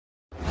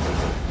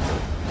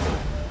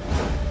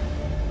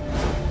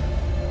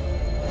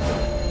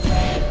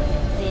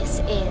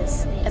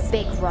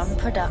Big Ron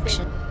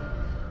production.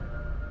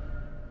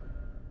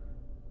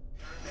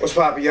 What's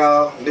poppin',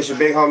 y'all? This your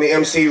big homie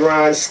MC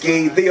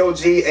Ron-Skii,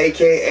 VOG,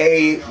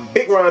 aka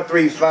Big Ron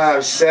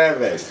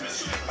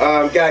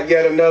 357. Got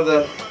yet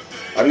another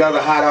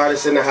hot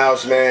artist in the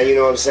house, man. You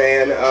know what I'm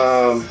saying?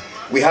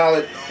 We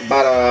hollered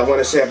about I want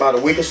to say about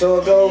a week or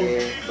so ago.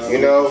 Yeah, you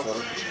know,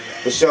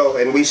 for sure.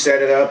 And we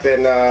set it up,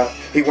 and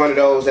he one of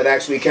those that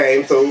actually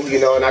came through.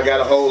 You know, and I got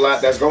a whole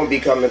lot that's gonna be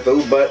coming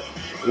through, but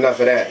enough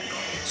of that.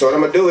 So what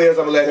I'm gonna do is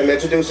I'm gonna let him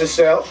introduce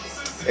himself,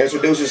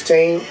 introduce his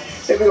team,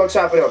 then we're gonna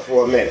chop it up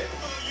for a minute.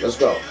 Let's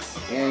go.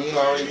 Yeah, you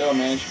already know,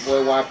 man. It's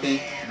your boy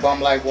YP,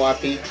 BUMLIFE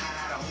YP,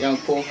 Young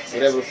Pooh,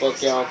 whatever the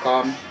fuck y'all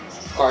call me.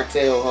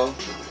 Cartel, ho.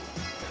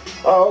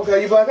 Oh,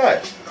 okay, you black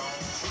eyes.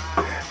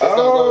 This don't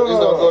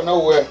go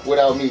nowhere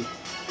without me.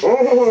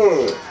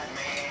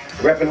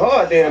 Rapping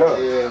hard then, huh?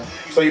 Yeah.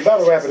 So you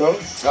battle rapping, huh?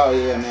 Oh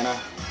yeah, man.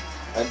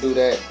 I do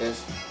that.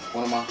 That's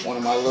one of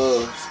my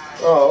loves.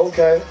 Oh,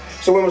 okay.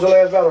 So when was the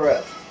last battle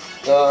rap?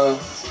 It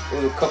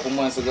was a couple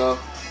months ago.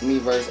 Me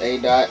versus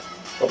A-Dot.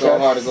 Okay. Go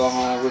hard to go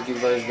home. Rookie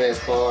versus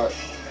best card.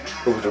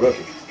 Who was the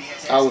rookie?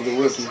 I was the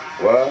rookie.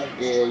 What?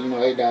 Yeah, you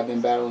know A-Dot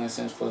been battling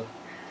since for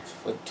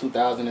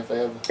 2000 and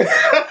forever.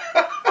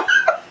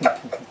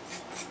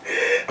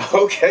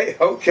 Okay.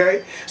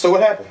 So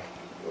what happened?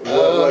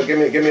 Give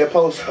me a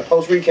post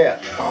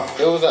recap.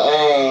 It was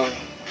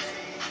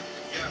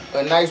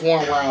a nice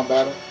 1 round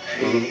battle.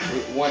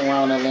 1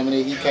 round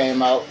unlimited. He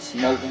came out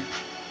smoking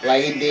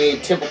like he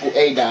did typical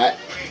A-Dot.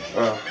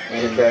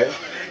 Okay.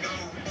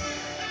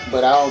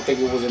 But I don't think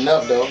it was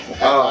enough though.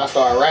 After I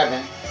started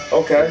rapping.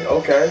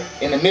 Okay.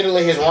 In the middle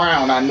of his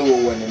round, I knew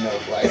it wasn't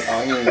enough. Like,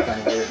 oh, he ain't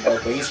coming with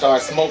enough. But he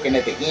started smoking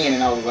at the end,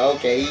 and I was like,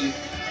 okay, he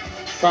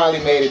probably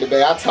made it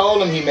debatable. I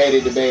told him he made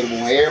it debatable.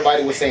 And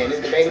everybody was saying, it's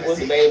debatable.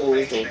 It's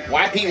the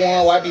YP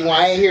won.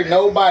 I ain't hear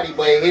nobody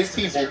but his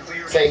people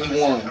say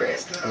he won, bro.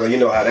 Well, you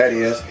know how that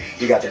is.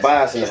 You got the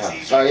bias in the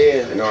house. Oh,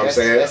 yeah. You know what I'm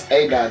saying? That's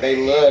A-Dot. They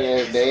love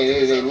that.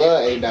 They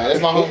love A-Dot. That's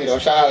my homie, though.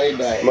 Shout out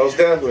A-Dot. Most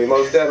definitely.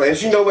 And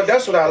you know what?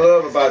 That's what I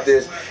love about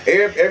this.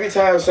 Every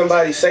time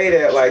somebody say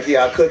that, like,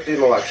 yeah, I cooked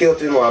him, or I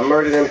killed him, or I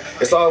murdered him,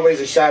 it's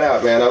always a shout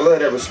out, man. I love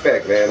that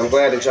respect, man. I'm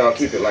glad that y'all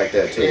keep it like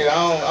that, too. Yeah,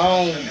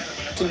 I don't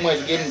too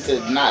much get into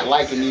not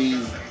liking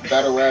these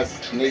battle rap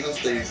niggas,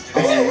 because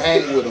I don't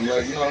hang with them,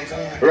 like, you know what I'm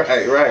saying? Right.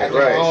 I do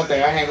my own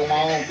thing. I hang with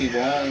my own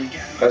people. I don't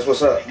That's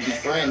what's up.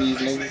 befriend these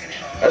niggas.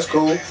 That's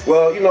cool.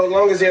 Well, you know, as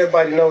long as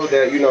everybody knows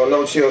that, you know,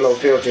 no chill, no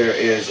filter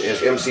is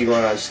MC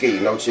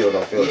Ron-Skii. No chill,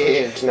 no filter.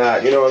 Yeah. It's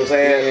not, you know what I'm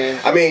saying?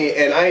 Yeah. I mean,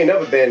 and I ain't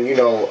never been, you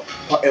know,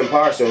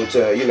 impartial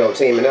to, you know,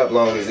 teaming up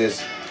long as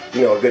it's,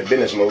 you know, a good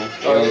business move.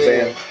 You know what I'm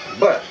saying?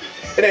 But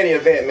in any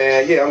event,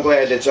 man, yeah, I'm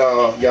glad that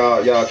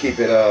y'all keep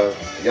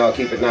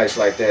it nice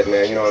like that,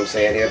 man. You know what I'm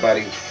saying?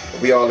 Everybody,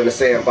 we all in the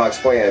sandbox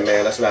playing,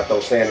 man. Let's not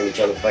throw sand in each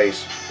other's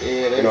face.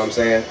 Yeah, you know what I'm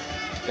saying?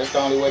 That's the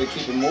only way to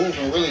keep it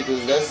moving, really,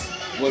 because that's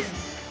what,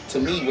 to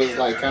me, was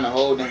like kind of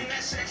holding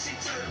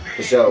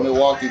For sure.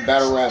 Milwaukee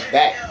battle rap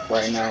back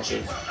right now.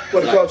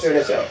 Well, the culture in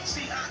itself.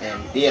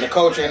 And yeah, the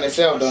culture in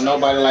itself, though,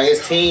 nobody, like,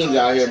 it's teams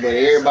out here, but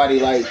everybody,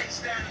 like,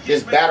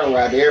 this battle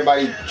rap,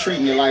 everybody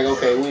treating it like,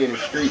 okay, we in the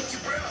streets.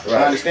 Right.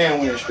 I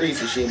understand we're in the streets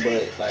and shit,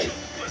 but, like,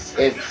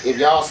 if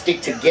y'all stick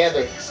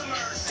together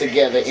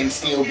and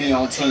still be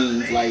on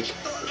teams, like,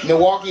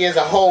 Milwaukee as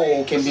a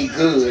whole can be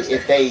good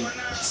if they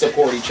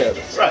support each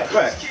other. Right.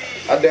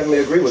 I definitely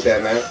agree with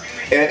that, man.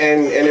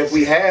 And if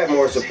we had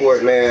more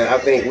support, man, I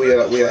think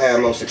we'll have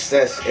more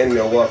success in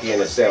Milwaukee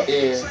in itself.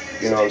 Yeah.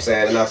 You know what I'm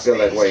saying? And I feel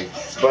that way.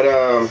 But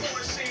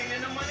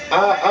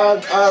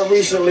I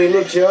recently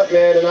looked you up,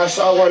 man, and I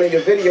saw one of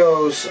your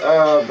videos,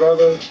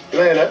 brother.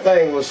 Man, that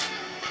thing was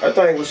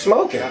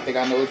smoking. I think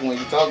I know which one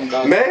you're talking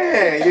about.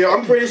 Man, you know,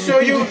 I'm pretty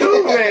sure you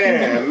do,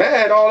 man.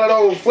 Man, all that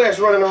old flesh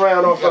running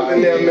around up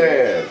in there,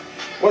 man.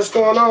 What's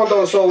going on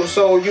though?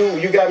 So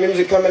you got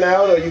music coming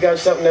out, or you got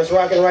something that's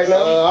rocking right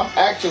now? I'm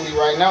actually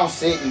right now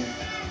sitting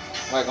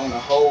like on a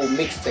whole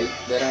mixtape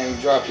that I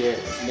ain't dropped yet.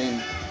 It's been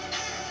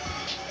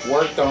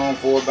worked on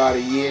for about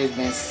a year. It's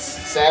been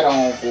sat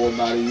on for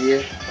about a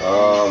year.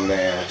 Oh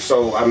man.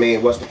 So I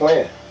mean, what's the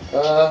plan?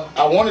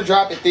 I want to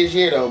drop it this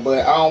year though,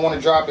 but I don't want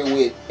to drop it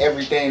with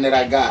everything that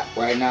I got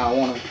right now. I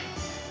want to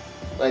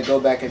like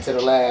go back into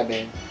the lab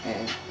and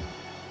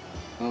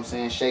you know what I'm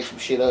saying, shake some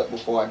shit up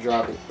before I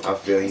drop it. I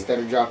feel you. Instead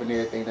of dropping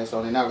everything that's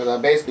on it now, because I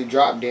basically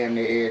dropped damn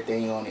near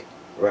everything on it.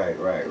 Right.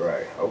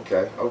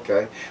 Okay.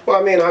 Well,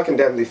 I mean, I can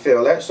definitely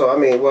feel that. So, I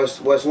mean,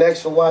 what's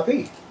next for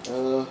YP?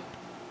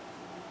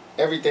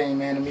 Everything,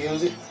 man. The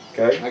music.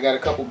 Okay. I got a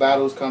couple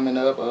battles coming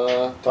up.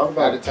 Talk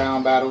about out of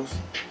town battles.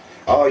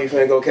 Oh, you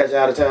finna go catch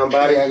out of town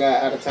bodies? Yeah, I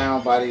got out of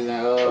town bodies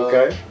and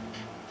okay.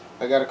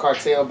 I got a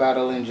cartel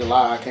battle in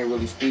July. I can't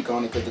really speak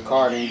on it because the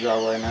card ain't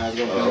drop right now. It's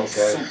gonna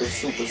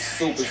be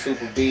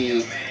super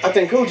big. I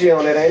think Coogee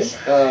on that, ain't he?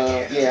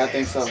 Yeah, I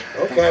think so.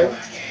 Okay.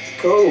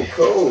 Cool,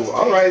 cool.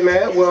 All right,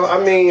 man. Well,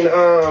 I mean,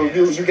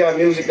 you got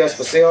music that's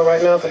for sale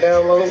right now for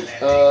download?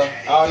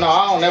 Oh no,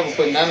 I don't never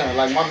put none of it.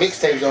 Like my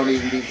mixtapes don't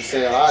even be for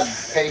sale. I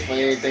pay for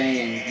everything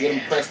and get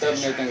them pressed up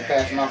and everything and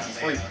pass them out for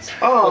free.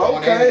 Oh,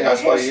 okay.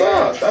 That's what's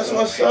up. That's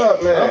what's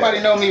up, man. Nobody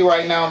know me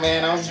right now,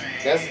 man.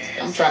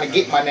 I'm trying to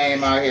get my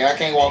name out here. I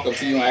can't walk up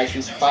to you and ask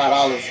you for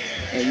 $5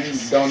 and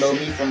you don't know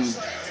me from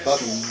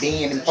fucking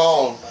Bean and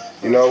Paul.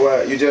 You know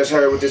what? You just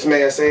heard what this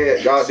man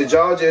said. Y'all, did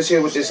y'all just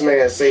hear what this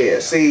man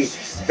said? See,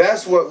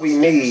 that's what we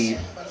need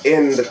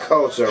in the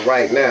culture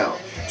right now.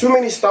 Too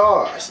many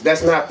stars.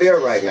 That's not there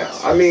right now.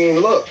 I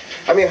mean, look.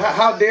 I mean,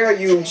 how dare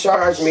you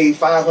charge me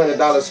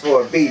 $500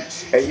 for a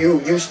beat and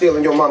you still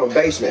in your mama's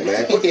basement,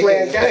 man? Quit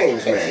playing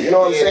games, man. You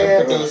know what I'm saying?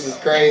 The producer's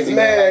crazy,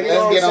 man.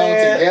 Let's get on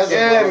together.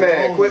 Yeah,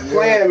 man. Quit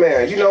playing,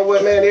 man. You know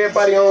what, man?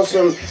 Everybody on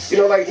some, you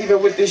know, like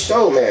even with this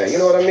show, man. You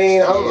know what I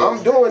mean?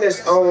 I'm doing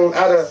this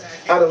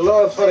out of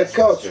love for the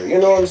culture. You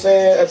know what I'm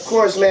saying? Of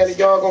course, man, if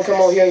y'all gonna come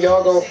on here and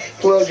y'all gonna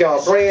plug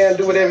y'all brand,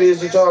 do whatever it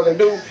is that y'all can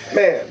do,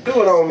 man,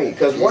 do it on me.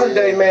 Cause one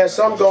day, man,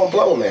 something gonna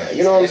blow, man.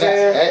 You know what I'm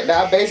saying?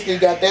 I basically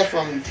got that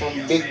from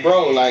Big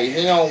Bro. Like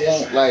he don't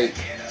want like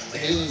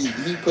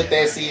he put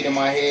that seed in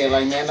my head.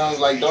 Like man,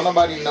 don't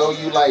nobody know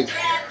you. Like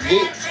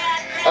get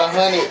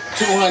 100,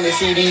 200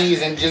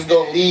 CDs and just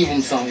go leave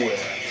them somewhere.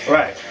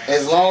 Right.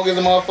 As long as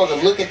the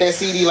motherfucker look at that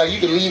CD, like you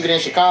can leave it in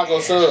Chicago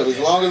Sub. As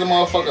long as the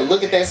motherfucker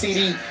look at that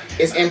CD,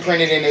 it's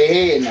imprinted in their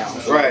head now.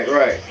 So,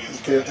 right.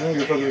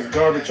 There's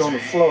garbage on the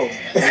floor.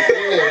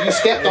 Yeah, you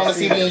stepped on the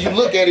CD and you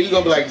look at it, you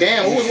gonna be like,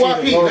 damn, who was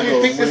YP? Let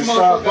me pick this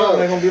motherfucker up.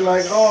 They're gonna be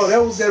like, oh,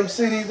 that was them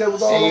CDs that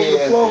was all over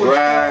the floor.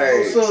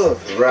 Right.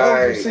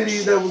 That was them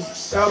CDs that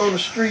was out on the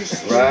street.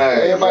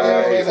 Right. Everybody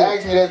always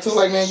asks me that too.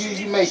 Like, man,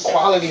 you make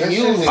quality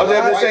music. I was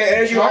just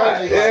saying, as you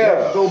heard,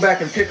 yeah. Go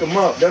back and pick them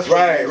up. That's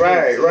right.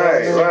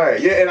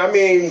 Yeah, and I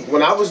mean,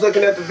 when I was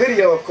looking at the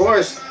video, of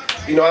course,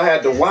 you know, I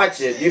had to watch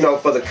it, you know,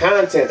 for the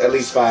content at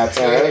least 5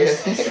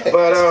 times.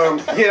 But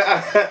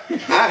yeah,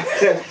 I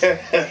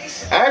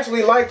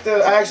actually liked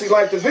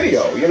the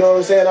video. You know what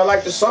I'm saying? I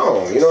like the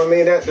song. You know what I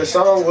mean? That the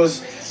song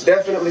was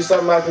definitely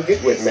something I can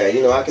get with, man.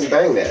 You know, I can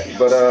bang that.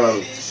 But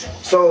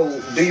so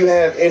do you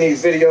have any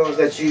videos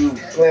that you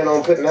plan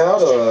on putting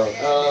out, or?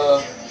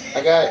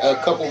 I got a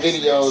couple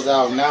videos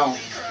out now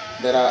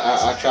that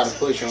I try to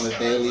push on the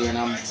daily, and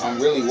I'm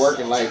really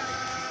working. Like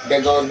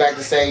that goes back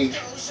to say,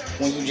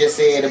 when you just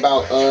said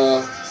about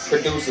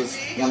producers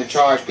want to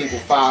charge people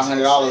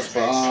 $500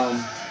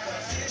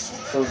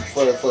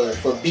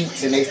 for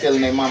beats and they still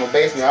in their mama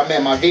basement. I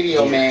met my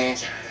video man.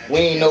 We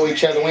ain't know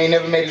each other. We ain't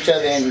never met each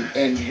other.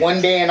 And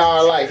one day in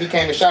our life, he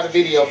came and shot a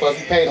video for us.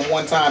 We paid him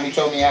one time. He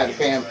told me I had to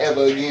pay him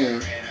ever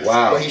again.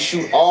 Wow. But he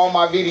shoot all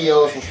my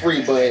videos for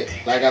free. But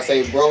like I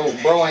say, bro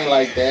ain't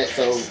like that.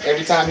 So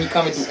every time he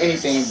come and do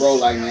anything, bro,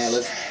 like man,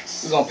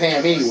 we're gonna pay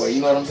him anyway, you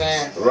know what I'm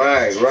saying?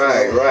 Right.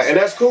 And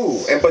that's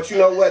cool. But you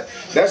know what?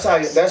 That's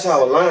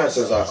how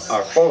alliances are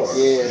formed.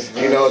 Yeah.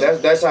 You know,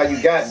 that's how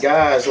you got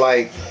guys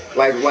like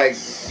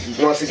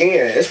once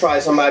again, it's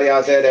probably somebody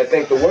out there that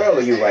think the world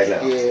of you right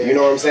now. Yeah. You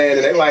know what I'm saying?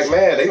 And they like,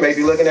 man, they may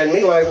be looking at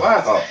me like,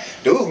 wow,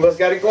 dude must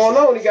got it going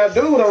on. He got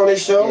dude on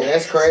his show. Yeah,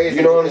 that's crazy.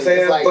 You know what I'm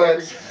saying? Like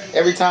but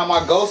every time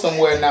I go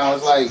somewhere now,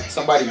 it's like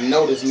somebody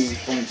noticed me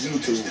from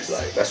YouTube.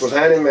 Like that's what's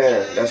happening,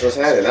 man. That's what's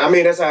happening. I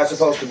mean, that's how it's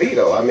supposed to be,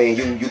 though. I mean,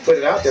 you put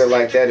it out there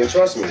like that, and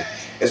trust me,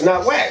 it's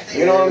not whack.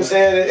 You know what I'm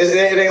saying?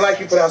 It ain't like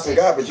you put out some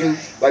garbage. You,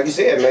 like you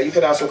said, man, you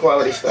put out some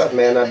quality stuff,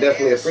 man. I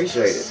definitely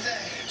appreciate it.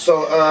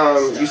 So,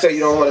 you say you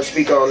don't want to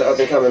speak on the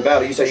up-and-coming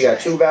battle. You say you got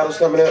 2 battles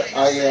coming up?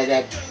 Oh, yeah, I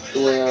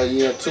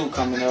got, 2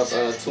 coming up.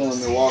 2 in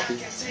Milwaukee,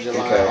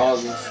 July and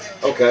August.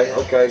 Okay,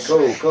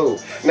 cool.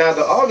 Now,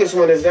 the August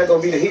one, is that going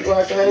to be the Heat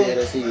Rock thing? Yeah,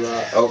 that's Heat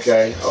Rock.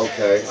 Okay,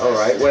 all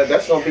right. Well,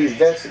 that's going to be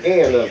Vets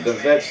again, the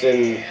Vets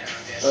and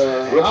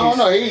I don't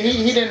know.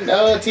 He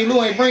didn't,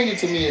 T-Lou ain't bring it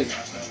to me as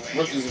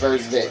rookies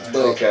versus vets,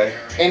 but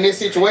in this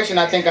situation,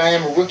 I think I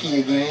am a rookie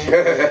again.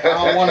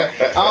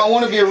 I don't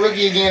want to be a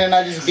rookie again, and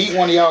I just beat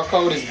one of y'all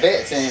coldest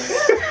vets.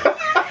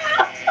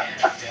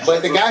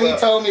 But the guy he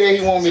told me that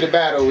he wanted me to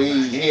battle,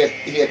 he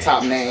a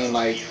top name,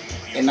 like,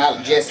 and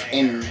not just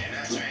in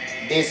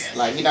this,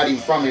 like, he not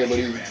even from here, but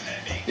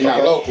he's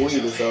not local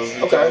either. So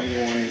he told me he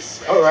wanted me.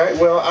 All right.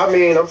 Well, I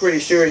mean, I'm pretty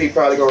sure he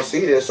probably gonna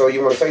see this. So you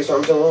want to say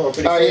something to him? I'm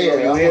pretty sure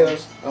you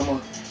is.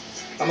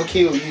 I'm gonna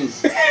kill you.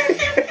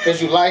 Cause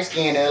you light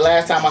skinned, and the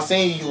last time I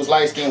seen you was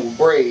light skinned with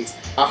braids.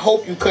 I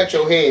hope you cut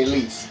your hair at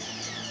least.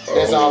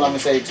 That's all I'm gonna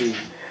say to you.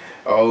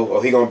 Oh,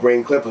 he gonna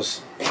bring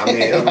clippers. I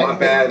mean, my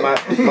bad.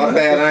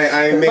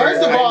 I ain't mean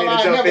First of all,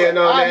 to jump in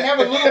on I that.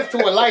 never lose to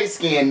a light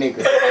skinned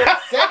nigga.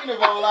 Second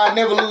of all, I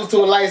never lose to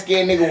a light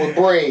skinned nigga with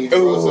braids,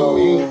 bro. So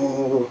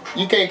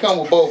you can't come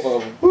with both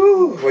of them.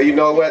 Ooh. Well, you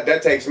know what?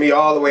 That takes me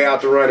all the way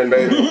out the running,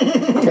 baby.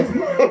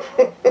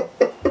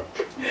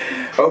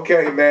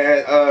 Okay,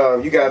 man.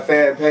 You got a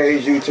fan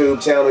page,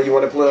 YouTube channel. You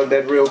want to plug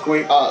that real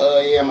quick?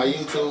 Yeah, my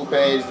YouTube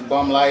page is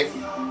BUMLIFE.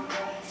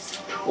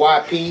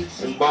 YP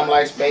is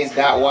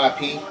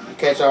BUMLIFE_YP. You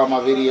catch all my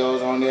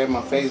videos on there.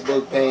 My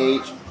Facebook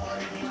page,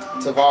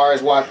 Tavares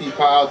YP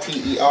Powell,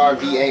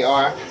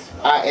 TERVAR.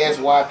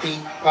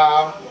 ISYP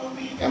Pal,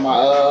 and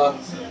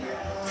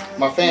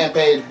my fan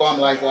page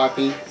BUMLIFE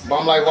YP.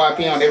 BUMLIFE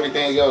YP on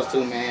everything else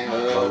too, man.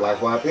 BUMLIFE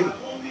YP.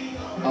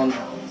 On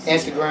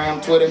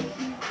Instagram, Twitter,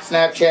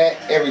 Snapchat,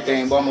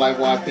 everything. BUMLIFE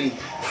YP.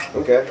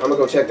 Okay, I'm gonna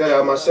go check that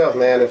out myself,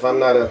 man. If I'm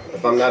not a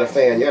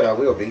fan yet, I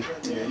will be.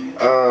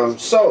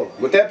 So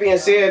with that being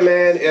said,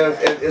 man,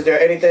 is there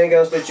anything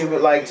else that you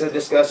would like to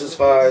discuss as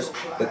far as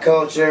the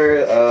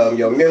culture,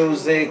 your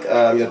music,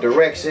 your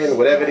direction,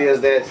 whatever it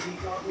is that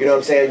you know what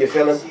I'm saying you're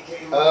feeling?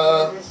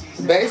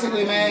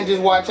 Basically, man,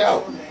 just watch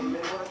out.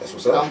 That's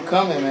what's up. I'm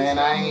coming, man.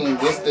 I ain't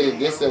this the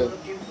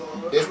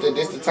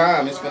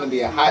time. It's gonna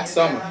be a hot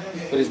summer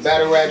for this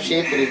battle rap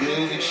shit, for this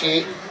music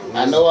shit.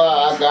 I know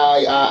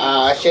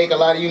I shake a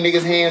lot of you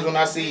niggas' hands when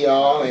I see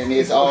y'all, and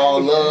it's all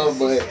love,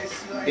 but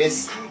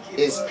this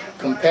is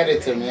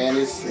competitive, man.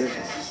 It's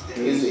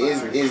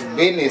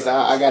business.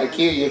 I gotta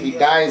kill you. If he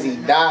dies, he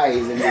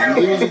dies. And this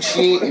music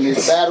shit and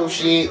this battle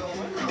shit,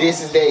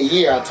 this is that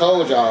year. I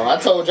told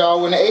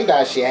y'all when the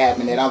A-Dot shit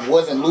happened that I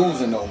wasn't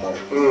losing no more.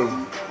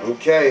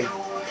 Okay.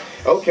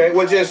 Okay,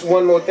 well just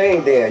one more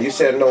thing then. You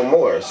said no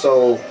more.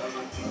 So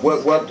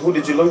who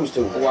did you lose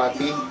to?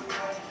 YP.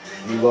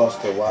 You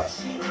lost to what?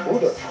 Who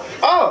the? Okay,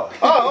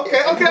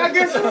 I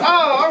guess.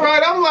 All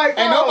right. I'm like,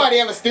 ain't nobody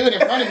ever stood in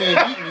front of me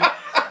and beat me.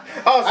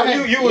 So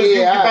you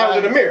battled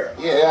in the mirror.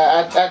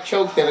 Yeah, I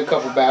choked in a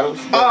couple battles.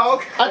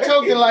 Okay. I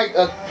choked in like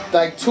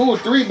 2 or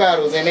 3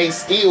 battles, and they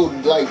still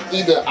like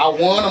either I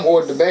won them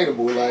or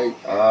debatable. Like.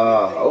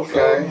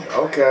 Okay.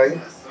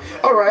 Okay.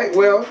 All right.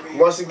 Well,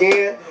 once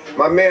again,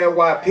 my man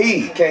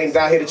YP came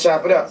down here to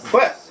chop it up.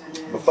 But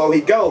before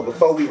we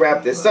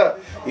wrap this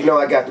up, you know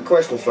I got the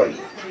question for you.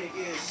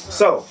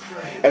 So,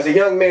 as a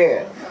young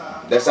man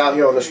that's out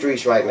here on the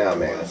streets right now,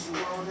 man,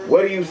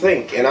 what do you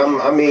think? And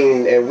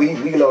and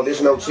we know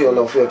this noChill,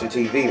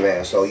 noFilterTV,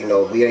 man. So you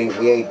know we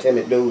ain't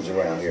timid dudes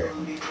around here.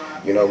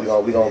 You know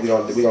we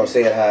gonna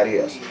say it how it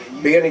is.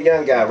 Being a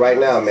young guy right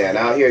now, man,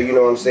 out here, you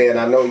know what I'm saying.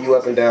 I know you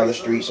up and down the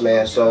streets,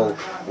 man. So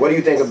what do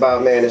you think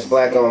about, man, this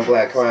black on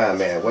black crime,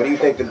 man? What do you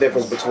think the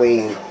difference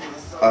between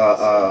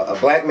a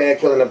black man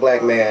killing a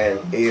black man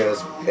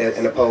is,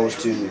 in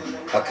opposed to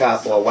a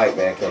cop or a white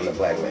man killing a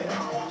black man?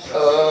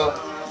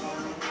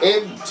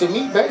 To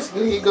me,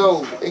 basically, it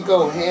go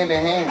hand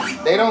in hand.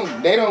 They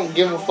don't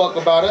give a fuck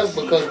about us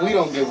because we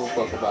don't give a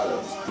fuck about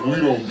us. We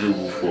don't give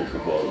a fuck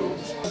about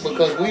us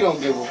because we don't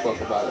give a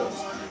fuck about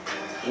us.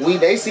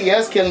 They see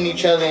us killing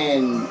each other,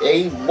 and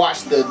they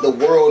watch the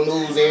world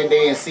news every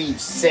day and see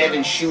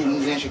 7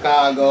 shootings in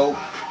Chicago,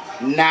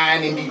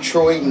 9 in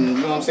Detroit, and you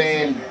know what I'm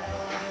saying,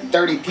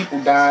 30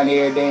 people dying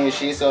every day and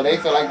shit. So they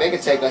feel like they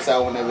can take us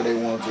out whenever they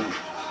want to.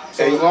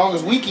 So as long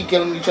as we keep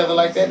killing each other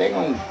like that, they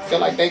gonna feel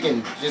like they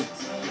can just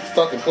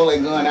fucking pull a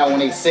gun out when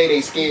they say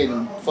they scared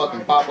and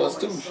fucking pop us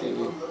too, shit.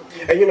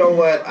 And you know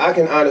what? I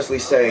can honestly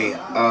say,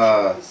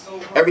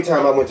 every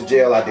time I went to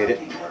jail, I did it.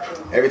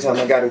 Every time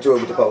I got into it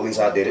with the police,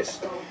 I did it.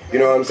 You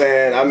know what I'm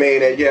saying? I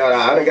mean, yeah,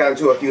 I done got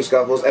into a few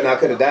scuffles, and I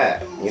could have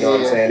died. You know what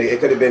I'm saying?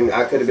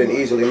 I could have been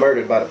easily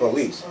murdered by the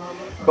police.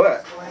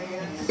 But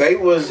it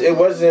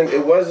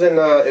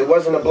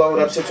wasn't a blown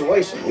up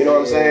situation. You know what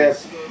I'm saying?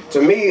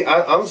 To me,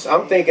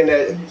 I'm thinking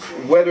that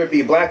whether it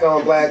be black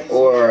on black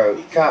or a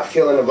cop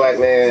killing a black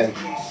man,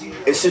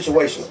 it's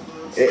situational.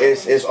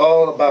 It's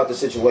all about the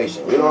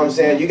situation. You know what I'm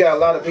saying? You got a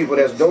lot of people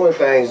that's doing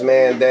things,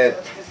 man,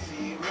 that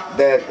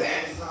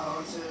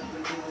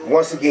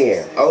once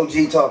again,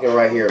 OG talking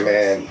right here,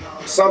 man.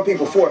 Some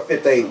people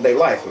forfeit their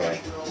life, man.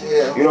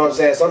 Yeah. You know what I'm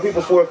saying? Some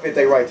people forfeit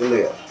their right to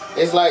live.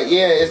 It's like,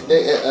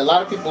 a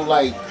lot of people,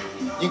 like,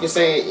 you can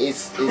say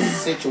it's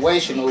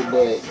situational,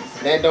 but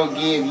that don't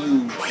give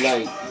you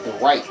like the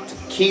right to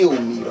kill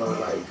me though.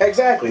 Like,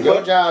 exactly.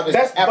 Your job is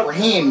to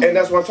apprehend me. And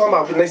that's what I'm talking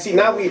about. And they see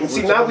now we I'm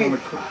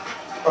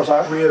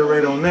sorry.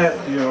 Reiterate on that,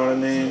 you know what I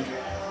mean?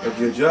 If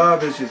your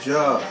job is your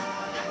job,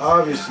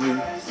 obviously,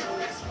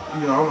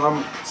 you know,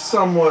 I'm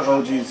somewhat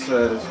OG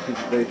status.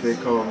 People they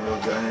call me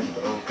OG, I ain't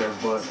okay,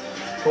 but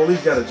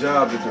police got a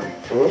job to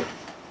do.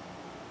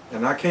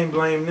 And I can't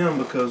blame them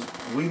because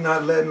we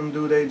not letting them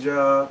do their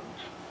job,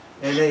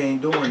 and they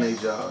ain't doing their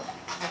job.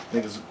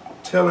 Niggas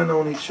telling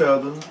on each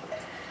other.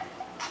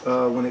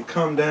 When it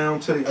come down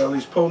to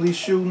these police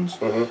shootings,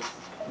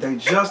 they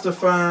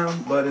justify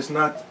them, but it's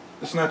not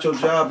your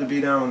job to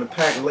be down on the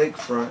packed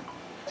lakefront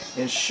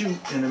and shoot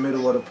in the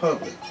middle of the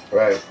public.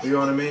 Right. You know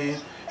what I mean?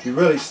 You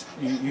really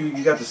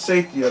you got the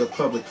safety of the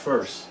public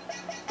first.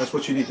 That's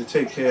what you need to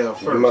take care of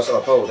first. You must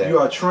uphold that. You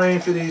are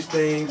trained for these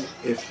things.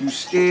 If you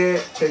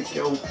scared, take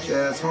your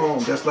ass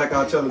home. Just like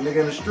I tell a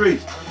nigga in the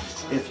streets.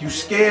 If you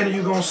scared and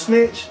you gonna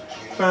snitch,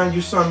 find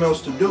you something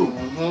else to do.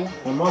 When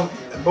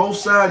both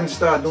sides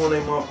start doing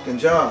their motherfucking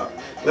job.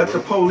 Let the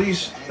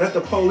police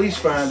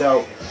find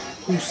out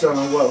who's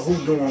selling what,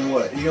 who's doing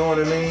what. You know what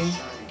I mean?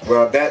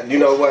 Well, that, you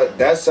know what?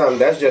 That's something.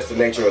 That's just the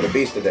nature of the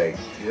beast today.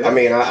 Yeah. I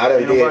mean, I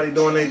done Ain't nobody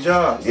doing their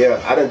job.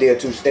 Yeah, I done did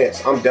 2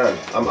 stints. I'm done.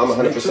 I'm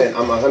 100%.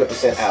 I'm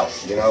 100%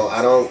 out. You know,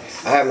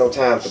 I have no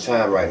time for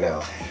time right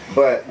now.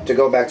 But to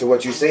go back to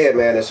what you said,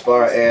 man, as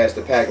far as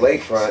the Pack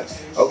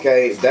Lakefront,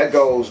 okay, that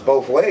goes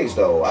both ways,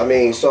 though. I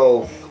mean,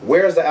 so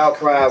where's the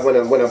outcry when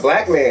a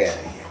black man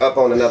up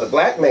on another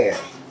black man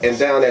and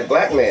down that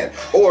black man,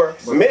 or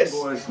miss,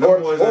 or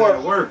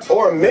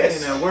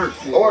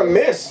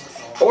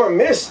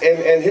miss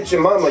and hit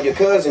your mama, your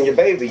cousin, your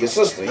baby, your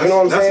sister. You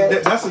know what I'm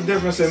saying? That's the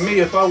difference in me.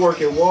 If I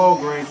work at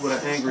Walgreens with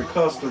an angry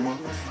customer,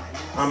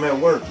 I'm at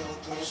work.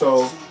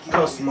 So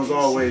customer's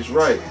always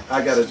right.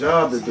 I got a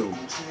job to do.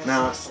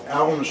 Now,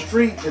 out on the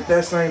street, if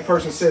that same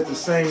person said the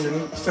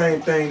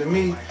same thing to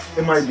me,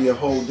 it might be a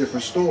whole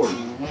different story.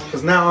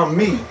 Because now I'm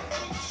me.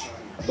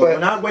 But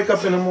when I wake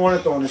up in the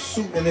morning throwing this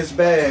suit and this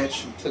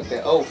badge, took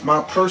that oath.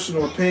 My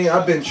personal opinion,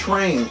 I've been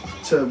trained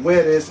to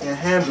wear this and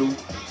handle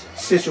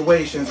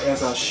situations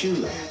as I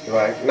should.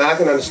 Right. Now I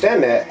can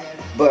understand that,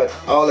 but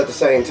all at the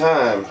same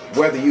time,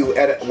 whether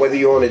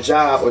you're on a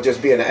job or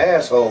just being an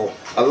asshole,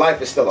 a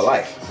life is still a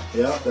life.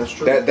 Yeah, that's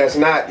true. That's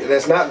not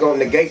going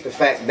to negate the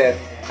fact that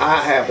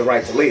I have the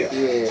right to live.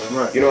 Yeah.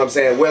 Right. You know what I'm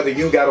saying? Whether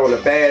you got on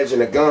a badge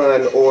and a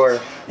gun, or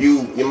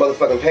your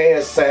motherfucking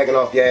pants sagging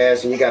off your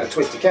ass and you got a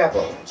twisted cap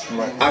on.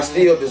 Right. I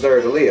still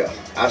deserve to live.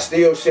 I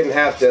still shouldn't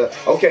have to,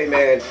 okay,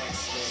 man,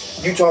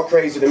 you talk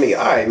crazy to me.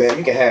 All right, man,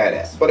 you can have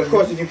that. But of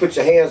course, if you put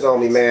your hands on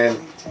me, man,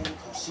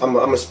 I'm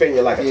gonna spin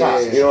you like a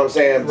top. You know what I'm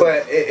saying?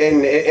 But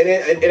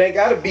it ain't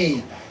gotta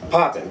be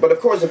popping. But of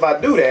course, if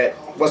I do that,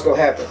 what's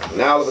gonna happen?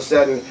 Now all of a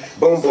sudden,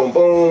 boom, boom,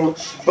 boom.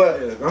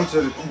 But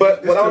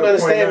what I don't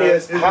understand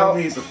is how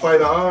you need to fight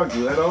or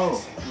argue at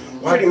all.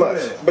 Pretty much.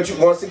 But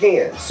once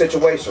again,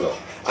 situational.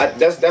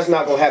 That's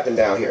not gonna happen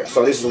down here.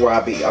 So this is where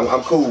I be.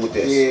 I'm cool with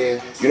this.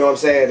 Yeah. You know what I'm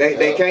saying?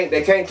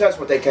 They can't touch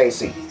what they can't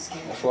see.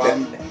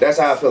 That's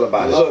how I feel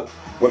about it. Look,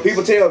 when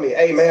people tell me,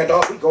 hey man,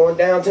 dog, we going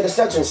down to the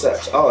such and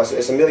such. Oh,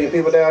 it's a million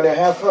people down there,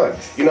 have fun.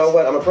 You know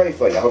what? I'm gonna pray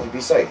for you. I hope you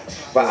be safe.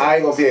 But I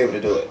ain't gonna be able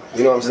to do it.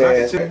 You know what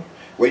I'm saying?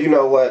 Well, you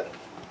know what?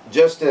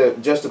 Just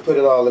to put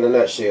it all in a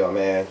nutshell,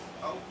 man,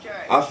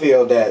 I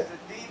feel that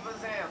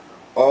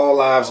all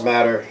lives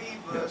matter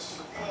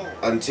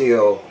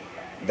until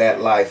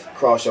that life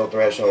cross your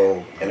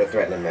threshold in a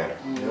threatening manner.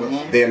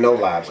 Then no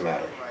lives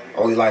matter.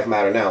 Only life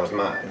matter now is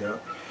mine.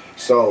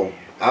 So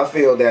I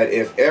feel that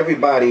if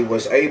everybody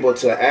was able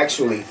to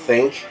actually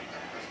think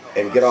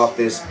and get off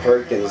this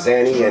perk and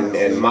Xanny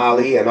and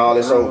Molly and all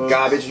this old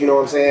garbage, you know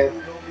what I'm saying?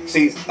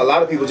 See, a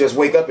lot of people just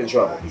wake up in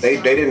trouble. They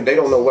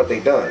don't know what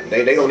they done.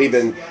 They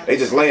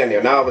just laying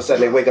there. Now all of a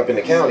sudden they wake up in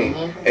the county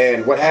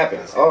and what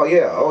happens? Oh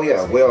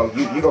yeah. Well,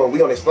 we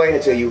gonna explain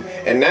it to you.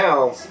 And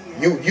now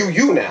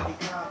you now.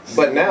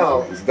 But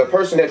now the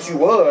person that you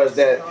was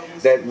that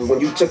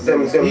when you took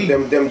them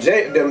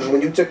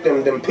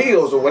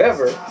pills or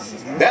whatever,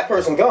 that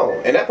person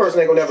gone, and that person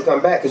ain't gonna never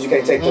come back because you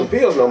can't take them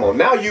pills no more.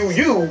 Now you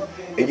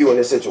in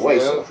this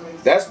situation.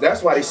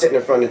 That's why they sitting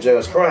in front of the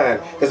judge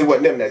crying, because it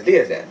wasn't them that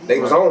did that. They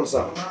was on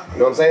something. You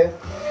know what I'm saying?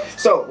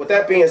 So with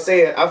that being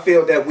said, I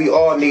feel that we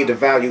all need to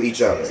value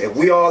each other. If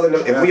we all in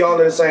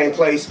the same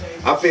place,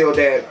 I feel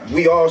that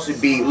we all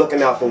should be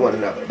looking out for one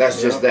another.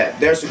 That's just that.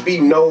 There should be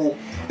no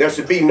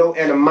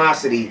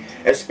animosity,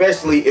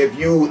 especially if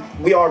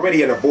we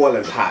already in a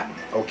boiling pot,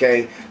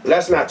 okay?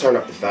 Let's not turn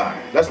up the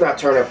fire. Let's not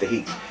turn up the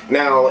heat.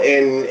 Now,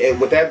 and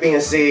with that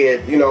being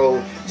said, you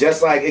know,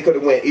 just like it could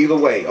have went either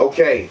way.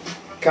 Okay,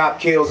 cop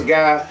kills a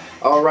guy,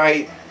 all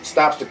right,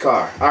 stops the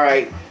car. All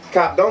right,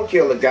 cop don't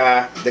kill the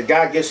guy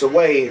gets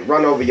away,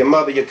 run over your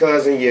mother, your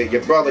cousin,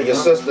 your brother, your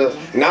sister.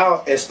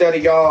 Now, instead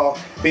of y'all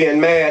being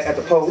mad at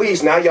the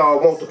police, now y'all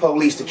want the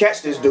police to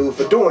catch this dude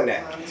for doing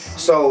that.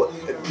 So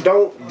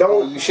don't.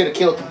 You should have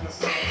killed him.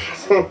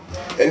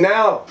 And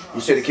now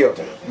you should have killed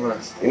him.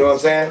 Right. You know what I'm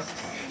saying?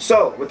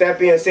 So with that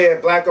being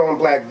said, black on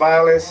black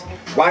violence,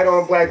 white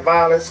on black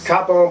violence,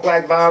 cop on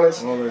black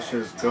violence. All that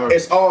shit's garbage.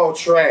 It's all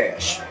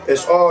trash.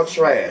 It's all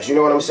trash. You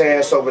know what I'm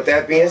saying? So with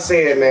that being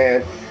said,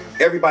 man,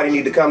 everybody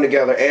need to come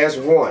together as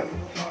one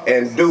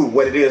and do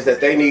what it is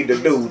that they need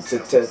to do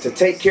to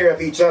take care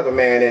of each other,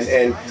 man,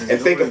 and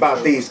think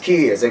about these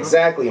kids.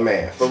 Exactly,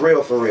 man. For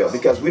real.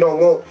 Because we don't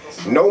want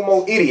no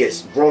more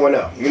idiots growing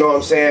up. You know what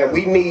I'm saying?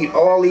 We need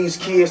all these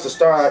kids to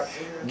start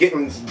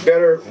getting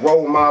better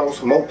role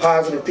models, more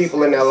positive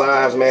people in their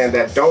lives, man,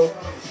 that don't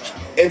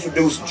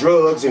introduce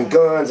drugs and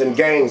guns and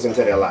gangs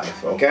into their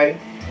life, okay?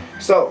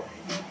 So,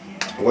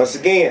 once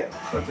again,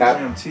 put the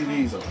damn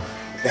TVs on.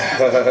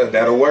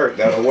 That'll work.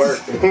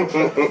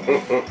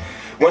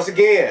 Once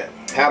again,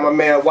 have my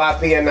man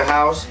YP in the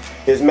house.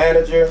 His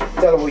manager,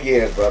 tell him who he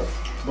is, brother.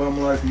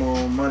 BUMLIFE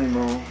Moan, Money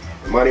Moan.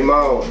 Money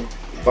Moan.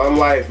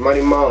 BUMLIFE,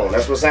 Money Moan.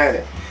 That's what's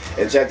happening.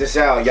 And check this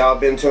out. Y'all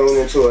been tuned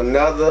into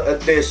another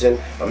edition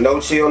of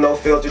noChill,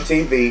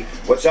 noFilterTV.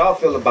 What y'all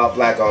feel about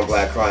black on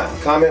black crime?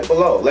 Comment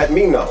below. Let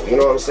me know. You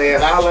know what I'm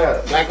saying? Holla at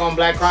us. Black on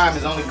black crime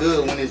is only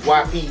good when it's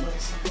YP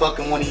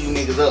fucking one of you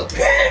niggas up in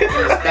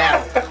his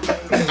battle.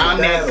 I'm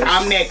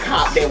that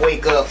cop that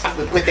wake up,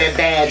 put that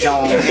badge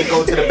on, and they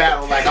go to the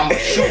battle like I'm gonna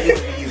shoot one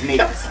of these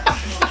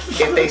niggas.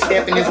 If they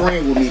step in this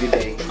ring with me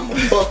today, I'm gonna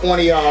fuck one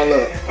of y'all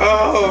up.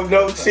 Oh,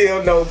 no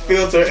chill, no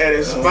filter at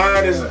its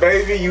finest,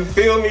 baby. You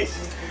feel me?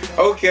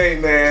 Okay,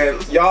 man.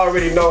 Y'all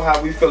already know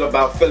how we feel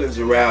about feelings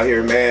around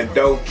here, man.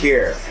 Don't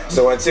care.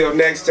 So until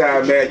next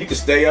time, man, you can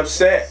stay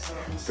upset.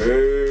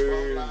 Peace.